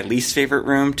room, my least favorite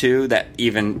room too. That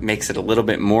even makes it a little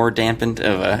bit more dampened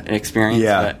of an experience.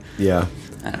 Yeah, but yeah.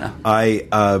 I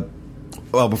don't know.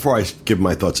 Well, before I give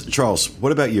my thoughts, Charles,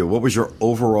 what about you? What was your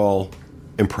overall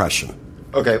impression?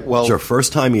 Okay, well, It's your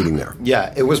first time eating there.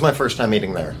 Yeah, it was my first time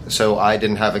eating there, so I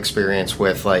didn't have experience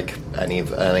with like any of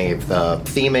the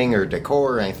theming or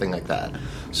decor or anything like that.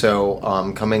 So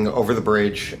coming over the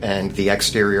bridge and the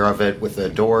exterior of it with the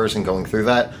doors and going through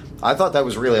that, I thought that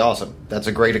was really awesome. That's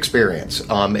a great experience.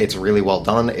 It's really well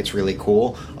done. It's really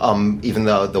cool. Even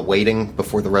the waiting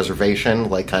before the reservation,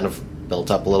 like kind of built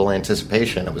up a little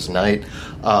anticipation. It was night,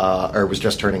 or it was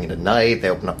just turning into night. They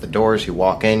open up the doors, you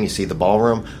walk in, you see the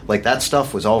ballroom. Like, that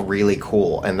stuff was all really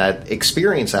cool, and that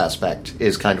experience aspect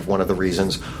is kind of one of the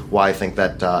reasons why I think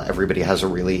that everybody has a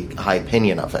really high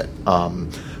opinion of it.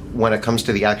 When it comes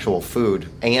to the actual food,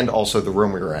 and also the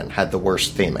room we were in had the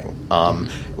worst theming.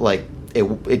 Like,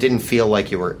 it didn't feel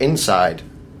like you were inside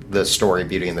the story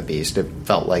Beauty and the Beast. It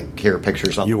felt like, here are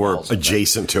pictures on the walls. You were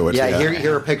adjacent to it. Yeah,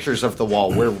 here are pictures of the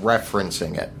wall. We're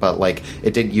referencing it, but like,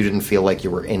 you didn't feel like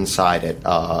you were inside it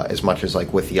as much as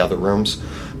like with the other rooms.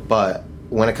 But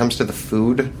when it comes to the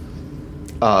food,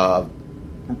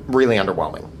 really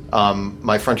underwhelming.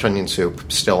 My French onion soup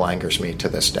still angers me to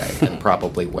this day, and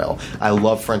probably will. I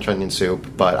love French onion soup,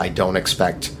 but I don't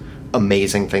expect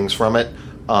amazing things from it.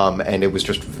 And it was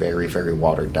just very, very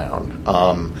watered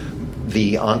down.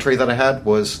 The entree that I had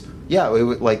was, it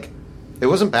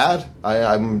wasn't bad.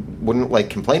 I wouldn't like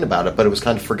complain about it, but it was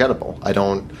kind of forgettable.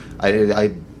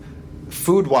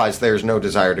 Food wise, there's no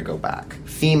desire to go back.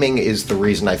 Theming is the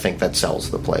reason I think that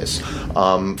sells the place.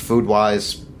 Food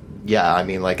wise, yeah, I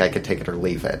mean, like, I could take it or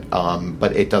leave it.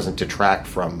 But it doesn't detract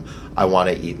from, I want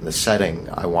to eat in the setting.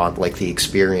 I want, like, the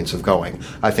experience of going.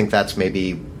 I think that's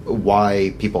maybe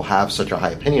why people have such a high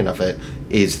opinion of it,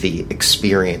 is the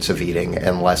experience of eating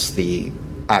and less the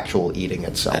actual eating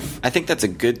itself. I think that's a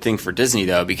good thing for Disney,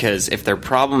 though, because if their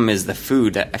problem is the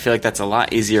food, I feel like that's a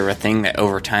lot easier of a thing that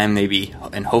over time maybe,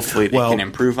 and hopefully they can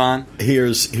improve on.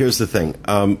 Here's the thing.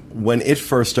 When it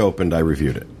first opened, I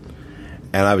reviewed it,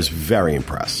 and I was very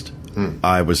impressed.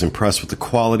 I was impressed with the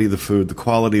quality of the food, the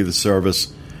quality of the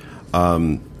service,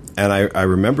 and I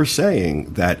remember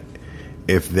saying that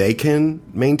if they can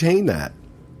maintain that,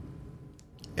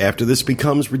 after this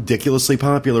becomes ridiculously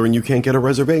popular and you can't get a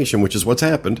reservation, which is what's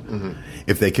happened,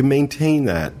 if they can maintain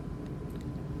that,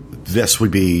 this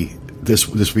would be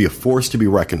a force to be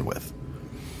reckoned with.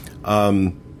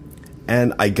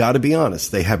 And I got to be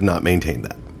honest, they have not maintained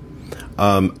that.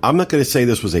 I'm not going to say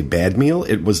this was a bad meal.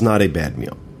 It was not a bad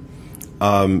meal.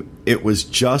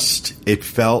 It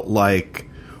felt like,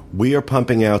 we are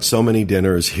pumping out so many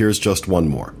dinners, here's just one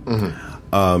more,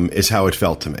 is how it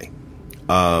felt to me.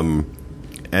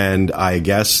 And I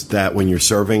guess that when you're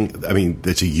serving, I mean,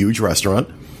 it's a huge restaurant.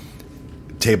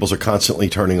 Tables are constantly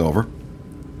turning over.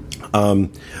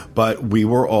 But we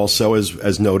were also,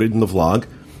 as noted in the vlog,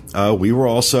 we were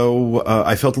also,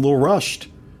 I felt a little rushed.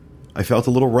 I felt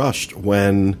a little rushed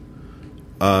when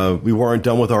we weren't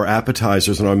done with our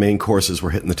appetizers and our main courses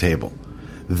were hitting the table.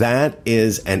 That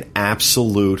is an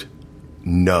absolute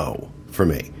no for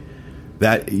me.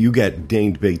 That you get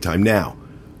dinged big time. Now,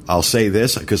 I'll say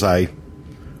this because I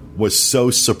was so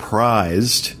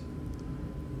surprised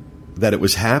that it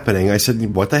was happening. I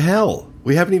said, what the hell?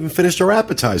 We haven't even finished our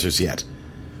appetizers yet.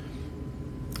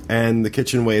 And the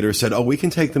kitchen waiter said, we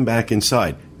can take them back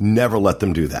inside. Never let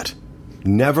them do that.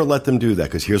 Never let them do that,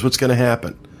 because here's what's going to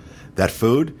happen. That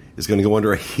food is going to go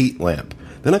under a heat lamp.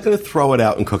 They're not going to throw it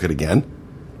out and cook it again.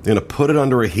 They're going to put it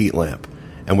under a heat lamp.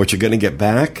 And what you're going to get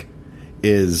back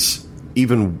is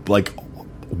even, like,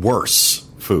 worse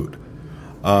food.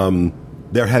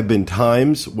 There have been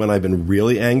times when I've been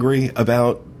really angry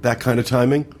about that kind of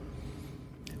timing.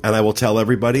 And I will tell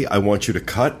everybody, I want you to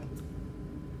cut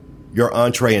your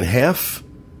entree in half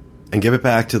and give it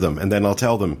back to them. And then I'll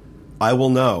tell them, I will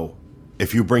know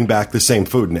if you bring back the same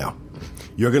food now.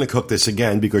 You're going to cook this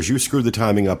again because you screwed the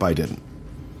timing up, I didn't.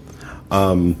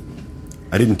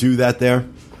 I didn't do that there.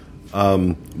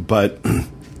 But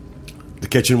the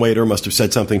kitchen waiter must have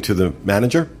said something to the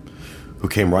manager, who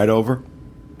came right over,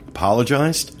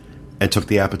 apologized, and took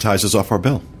the appetizers off our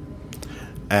bill.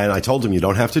 And I told him, you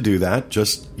don't have to do that.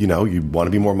 Just, you want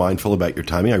to be more mindful about your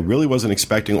timing. I really wasn't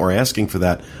expecting or asking for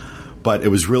that. But it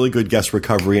was really good guest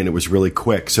recovery, and it was really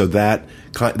quick. So that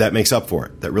makes up for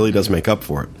it. That really does make up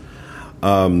for it.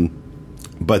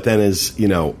 But then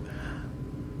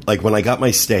like when I got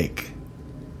my steak,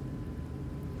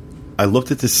 I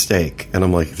looked at this steak, and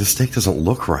I'm like, this steak doesn't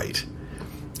look right.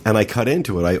 And I cut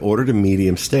into it. I ordered a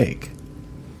medium steak.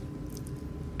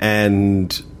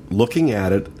 And looking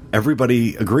at it,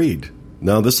 everybody agreed,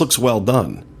 no, this looks well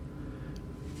done.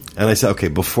 And I said, okay,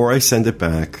 before I send it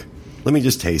back, let me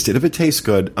just taste it. If it tastes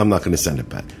good, I'm not going to send it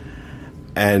back.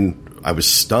 And I was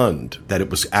stunned that it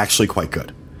was actually quite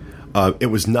good. It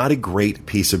was not a great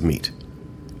piece of meat.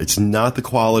 It's not the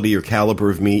quality or caliber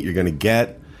of meat you're going to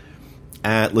get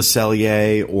at Le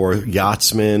Cellier or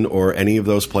Yachtsman or any of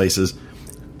those places,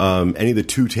 any of the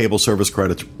two table service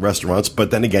credit restaurants.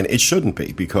 But then again, it shouldn't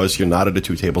be, because you're not at a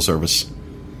two table service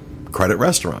credit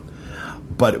restaurant.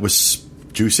 But it was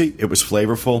juicy. It was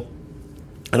flavorful.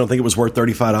 I don't think it was worth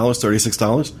 $35,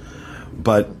 $36,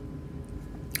 but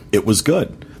it was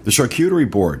good. The charcuterie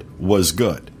board was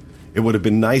good. It would have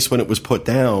been nice when it was put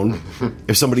down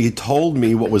if somebody had told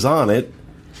me what was on it.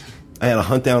 I had to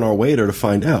hunt down our waiter to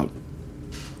find out.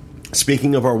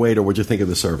 Speaking of our waiter, what'd you think of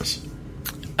the service?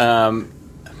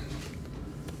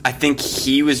 I think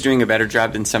he was doing a better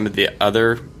job than some of the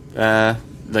other,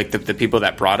 like the people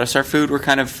that brought us our food were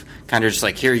kind of just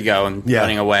like, here you go, and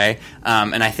running away.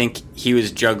 And I think he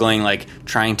was juggling, like,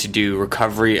 trying to do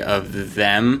recovery of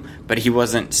them, but he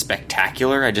wasn't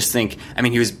spectacular. I just think, I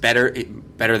mean, he was better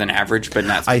than average, but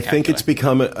not spectacular. I think it's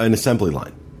become an assembly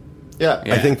line. Yeah.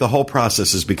 I think the whole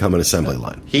process has become an assembly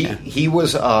line. He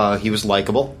was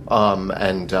likable,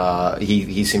 and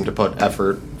he seemed to put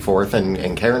effort forth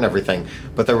and care and everything.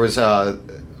 But there was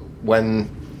when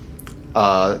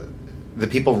the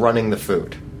people running the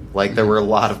food, like, there were a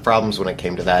lot of problems when it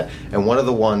came to that. And one of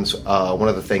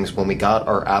the things when we got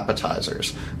our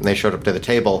appetizers and they showed up to the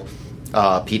table,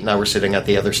 Pete and I were sitting at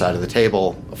the other side of the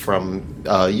table from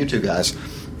you two guys,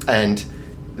 and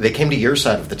they came to your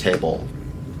side of the table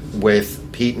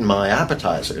with Pete and my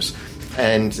appetizers,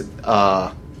 and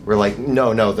we're like,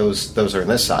 no, those are on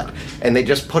this side, and they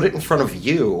just put it in front of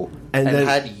you and then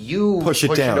had you push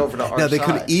it down over to our Now they side.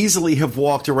 could easily have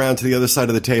walked around to the other side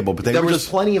of the table, but there was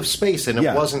plenty of space and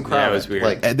it wasn't crowded. Yeah, it was weird.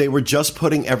 Like, and they were just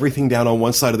putting everything down on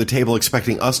one side of the table,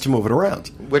 expecting us to move it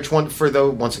around. which one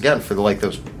once again for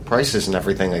those prices and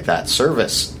everything like that,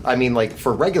 service, I mean, like,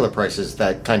 for regular prices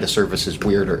that kind of service is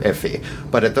weird or iffy,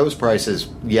 but at those prices,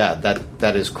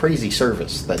 that is crazy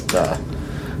service.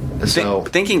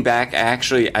 Thinking back,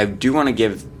 I do want to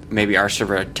give maybe our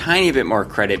server a tiny bit more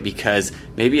credit, because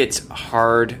maybe it's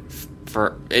hard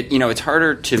for it, it's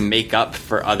harder to make up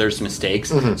for others'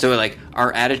 mistakes. Mm-hmm. So, like,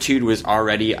 our attitude was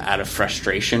already out of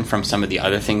frustration from some of the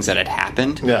other things that had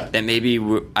happened. Yeah. That maybe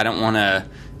I don't want to,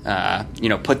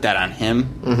 put that on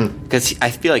him, because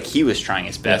I feel like he was trying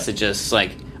his best. It just,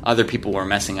 like, other people were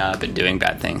messing up and doing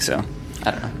bad things. So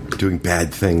I don't know. Doing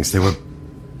bad things. They were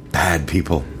bad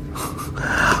people.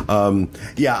 I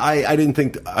didn't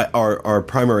think our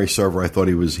primary server. I thought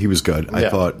he was good. I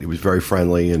thought he was very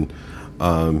friendly and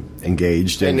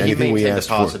engaged. And he anything we maintained asked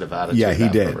a positive attitude. Yeah, he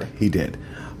did. Afterward. He did.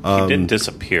 He did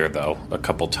disappear, though, a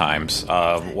couple times.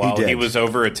 While he was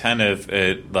over attentive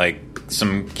at, like,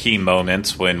 some key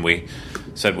moments when we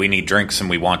said we need drinks and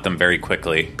we want them very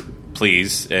quickly.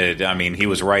 Please. He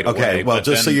was right away. Okay, well,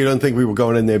 just so you don't think we were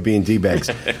going in there being D-bags.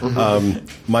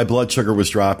 My blood sugar was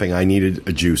dropping. I needed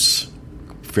a juice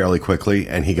fairly quickly,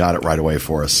 and he got it right away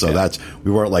for us. So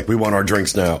we weren't like, we want our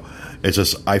drinks now. It's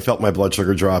just, I felt my blood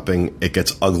sugar dropping. It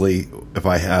gets ugly if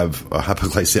I have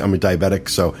hypoglycemia. I'm a diabetic,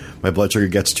 so my blood sugar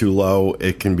gets too low.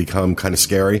 It can become kind of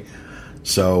scary.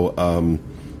 So,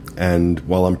 and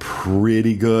while I'm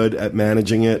pretty good at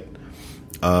managing it,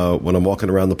 when I'm walking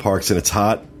around the parks and it's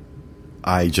hot,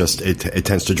 it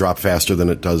tends to drop faster than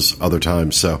it does other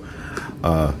times. So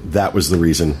that was the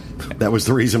reason. That was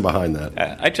the reason behind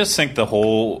that. I just think the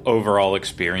whole overall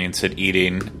experience at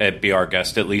eating at Be Our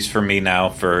Guest, at least for me now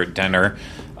for dinner,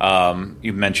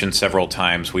 you mentioned several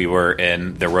times we were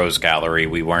in the Rose Gallery.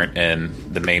 We weren't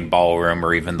in the main ballroom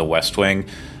or even the West Wing.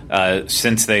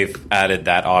 Since they've added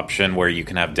that option where you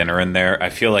can have dinner in there, I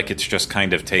feel like it's just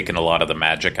kind of taken a lot of the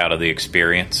magic out of the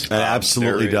experience. It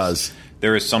absolutely does.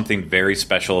 There is something very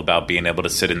special about being able to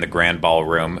sit in the grand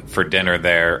ballroom for dinner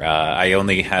there. I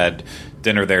only had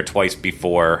dinner there twice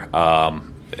before,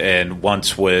 and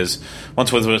once was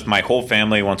with my whole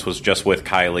family, once was just with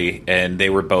Kylie, and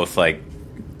they were both, like,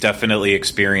 definitely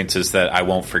experiences that I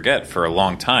won't forget for a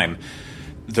long time.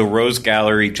 The Rose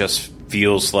Gallery just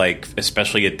feels like,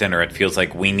 especially at dinner, it feels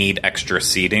like we need extra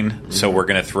seating, so we're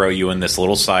going to throw you in this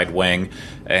little side wing,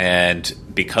 and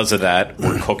because of that,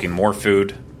 we're cooking more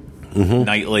food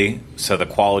nightly, so the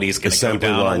quality is going to go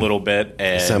down a little bit.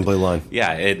 And assembly line.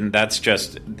 Yeah, and that's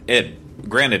just it.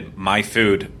 Granted, my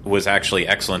food was actually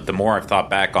excellent. The more I've thought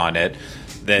back on it,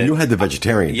 that you had the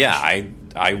vegetarian. Yeah,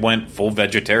 I went full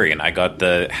vegetarian. I got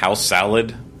the house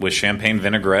salad with champagne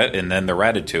vinaigrette and then the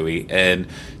ratatouille.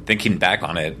 And thinking back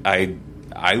on it, I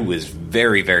was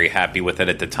very, very happy with it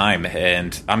at the time,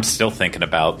 and I'm still thinking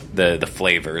about the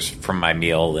flavors from my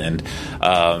meal. And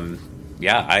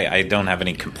I don't have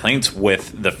any complaints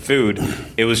with the food.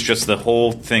 It was just the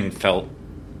whole thing felt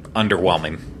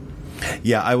underwhelming.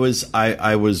 Yeah, I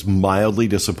was mildly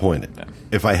disappointed. Yeah.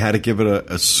 If I had to give it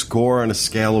a score on a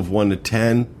scale of 1 to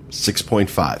 10,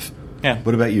 6.5. Yeah.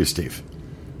 What about you, Steve?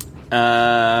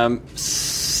 7.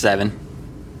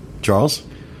 Charles?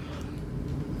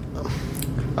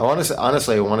 I want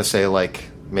to say like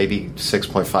maybe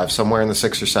 6.5, somewhere in the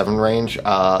 6 or 7 range.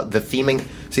 The theming,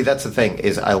 see, that's the thing,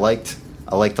 is I liked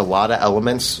a lot of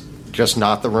elements just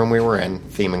not the room we were in,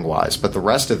 theming wise. But the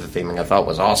rest of the theming I thought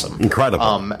was awesome,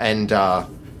 incredible. And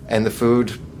the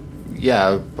food,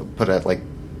 yeah, put it like.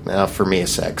 For me, a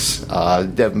 6.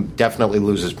 Definitely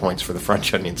loses points for the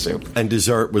French onion soup. And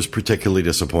dessert was particularly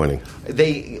disappointing.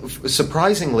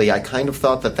 Surprisingly, I kind of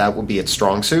thought that would be its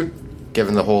strong suit,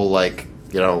 given the whole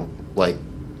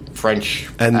French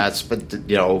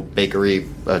bakery,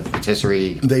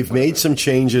 patisserie. They've made some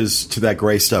changes to that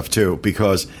gray stuff too,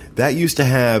 because that used to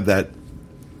have that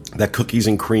cookies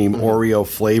and cream Oreo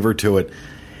flavor to it,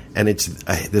 and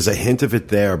there's a hint of it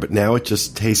there, but now it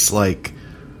just tastes like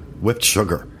whipped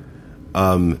sugar.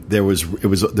 There was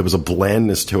a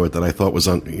blandness to it that I thought was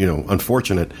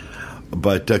unfortunate.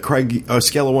 But Craig, a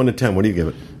scale of 1 to 10, what do you give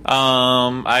it?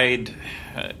 I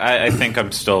think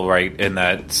I'm still right in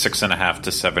that 6.5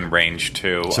 to 7 range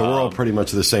too. So we're all pretty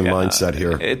much the same mindset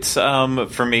here. It's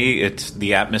for me, it's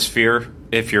the atmosphere.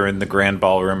 If you're in the Grand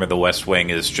Ballroom or the West Wing,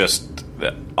 is just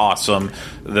awesome.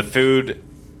 The food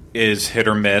is hit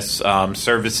or miss.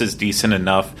 Service is decent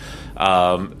enough.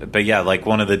 But yeah, like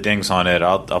one of the dings on it,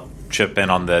 I'll chip in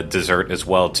on the dessert as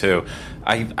well too.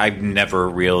 I've never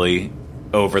really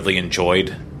overly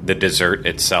enjoyed the dessert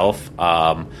itself.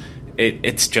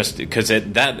 It's just because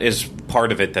that is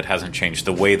part of it that hasn't changed.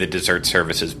 The way the dessert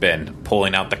service has been,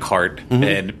 pulling out the cart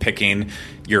and picking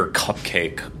your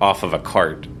cupcake off of a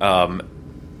cart.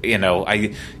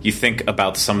 You think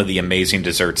about some of the amazing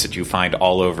desserts that you find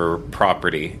all over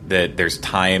property, that there's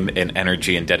time and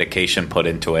energy and dedication put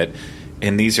into it.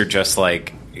 And these are just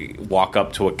like walk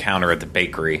up to a counter at the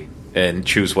bakery and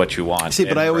choose what you want. See,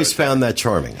 but I always found that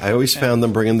charming. I always found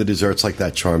them bringing the desserts like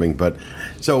that charming. But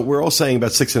so we're all saying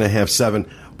about 6.5, 7.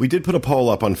 We did put a poll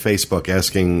up on Facebook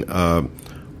asking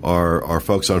our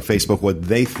folks on Facebook what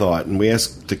they thought, and we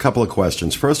asked a couple of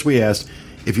questions. First, we asked,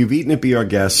 if you've eaten at Be Our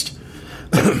Guest,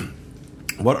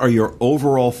 what are your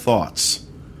overall thoughts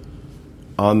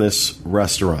on this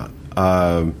restaurant?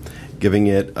 Giving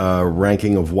it a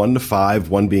ranking of 1 to 5,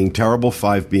 1 being terrible,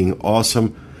 5 being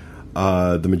awesome.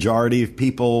 The majority of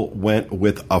people went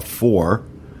with a 4,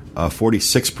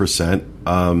 46%.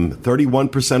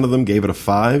 31% of them gave it a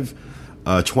 5.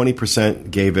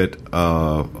 20% gave it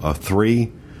a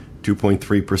 3.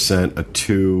 2.3% a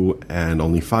 2, and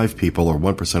only 5 people, or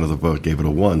 1% of the vote, gave it a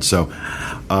 1. So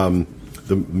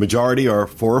the majority are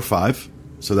 4 or 5,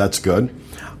 so that's good.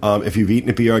 If you've eaten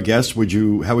at Be Our Guest, how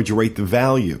would you rate the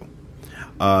value?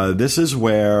 This is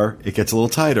where it gets a little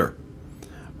tighter.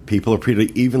 People are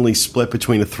pretty evenly split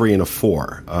between a 3 and a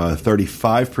 4.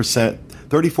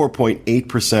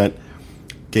 34.8%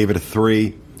 gave it a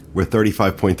 3, where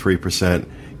 35.3%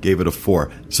 gave it a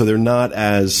 4. So they're not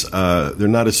as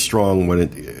strong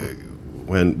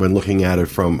when looking at it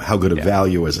from how good a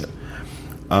value is it.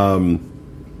 How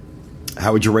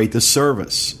would you rate the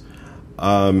service?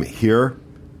 Here,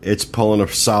 it's pulling a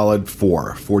solid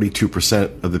 4.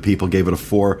 42% of the people gave it a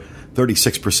 4.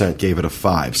 36% gave it a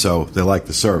 5. So they like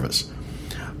the service.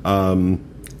 And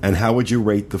how would you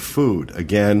rate the food?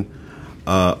 Again,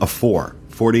 a 4.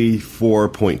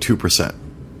 44.2%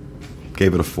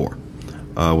 gave it a 4.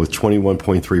 With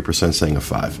 21.3% saying a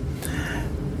 5.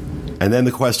 And then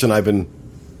the question I've been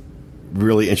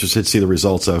really interested to see the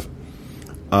results of,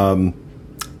 and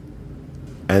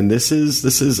this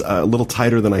is a little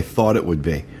tighter than I thought it would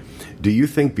be. Do you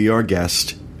think Be Our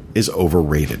Guest is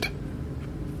overrated?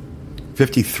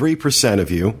 53% of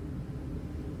you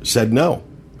said no,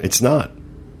 it's not.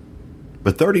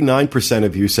 But 39%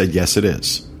 of you said yes, it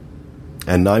is.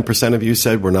 And 9% of you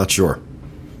said we're not sure.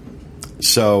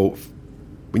 So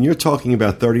when you're talking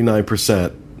about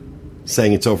 39%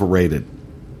 saying it's overrated,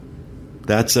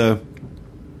 that's not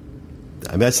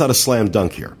a slam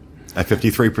dunk here at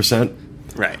 53%.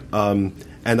 Right. And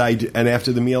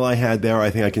after the meal I had there,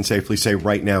 I think I can safely say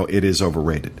right now it is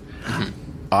overrated. Mm-hmm.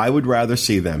 I would rather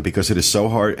see them, because it is so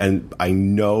hard, and I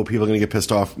know people are going to get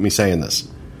pissed off at me saying this,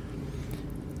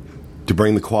 to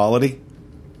bring the quality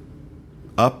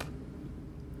up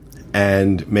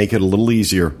and make it a little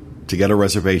easier to get a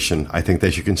reservation. I think they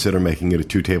should consider making it a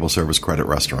 2-table service credit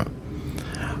restaurant.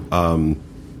 I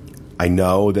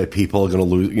know that people are going to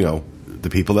lose, the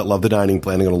people that love the dining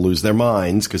plan are going to lose their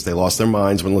minds, because they lost their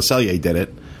minds when Le Cellier did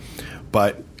it.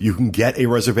 But you can get a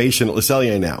reservation at Le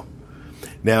Cellier now.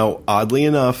 Now, oddly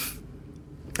enough,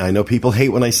 I know people hate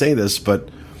when I say this, but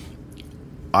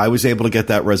I was able to get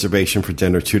that reservation for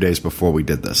dinner 2 days before we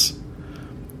did this.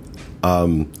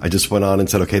 I just went on and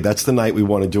said, okay, that's the night we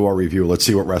want to do our review. Let's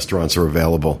see what restaurants are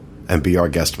available. And Be Our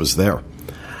Guest was there.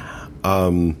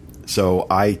 So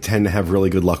I tend to have really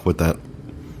good luck with that.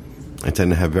 I tend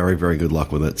to have very, very good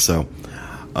luck with it. So,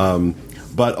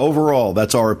 but overall,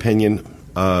 that's our opinion.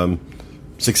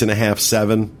 6.5,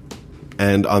 7,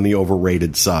 and on the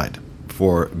overrated side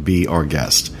for Be Our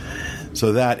Guest.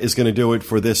 So that is going to do it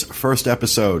for this first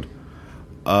episode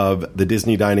of the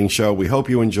Disney Dining Show. We hope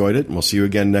you enjoyed it, and we'll see you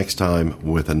again next time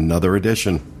with another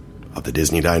edition of the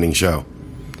Disney Dining Show.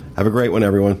 Have a great one,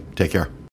 everyone. Take care.